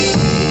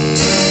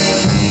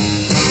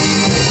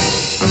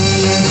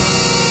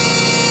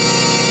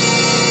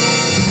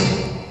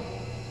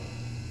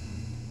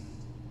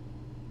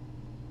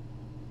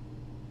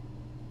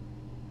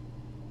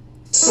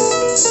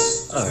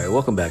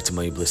Welcome back to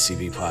Money Bliss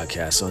TV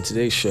podcast. So on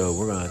today's show,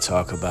 we're going to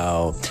talk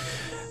about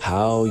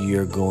how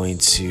you're going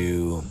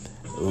to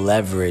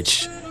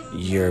leverage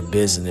your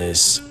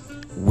business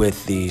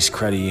with these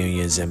credit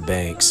unions and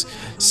banks.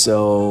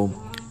 So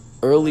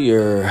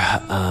earlier,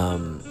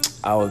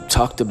 I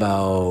talked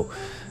about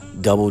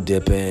double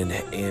dipping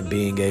and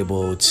being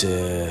able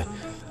to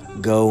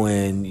go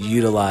and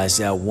utilize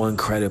that one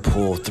credit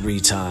pool 3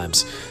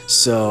 times.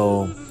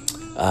 So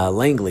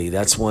Langley,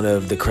 that's one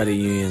of the credit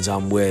unions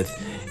I'm with,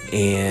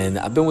 and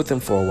I've been with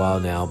them for a while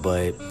now,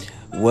 but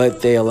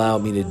what they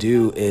allowed me to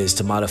do is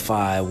to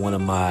modify one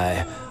of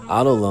my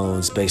auto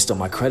loans based on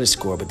my credit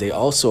score, but they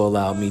also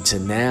allowed me to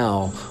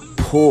now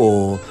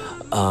pull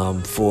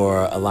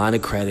for a line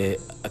of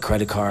credit, a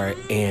credit card,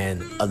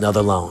 and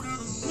another loan.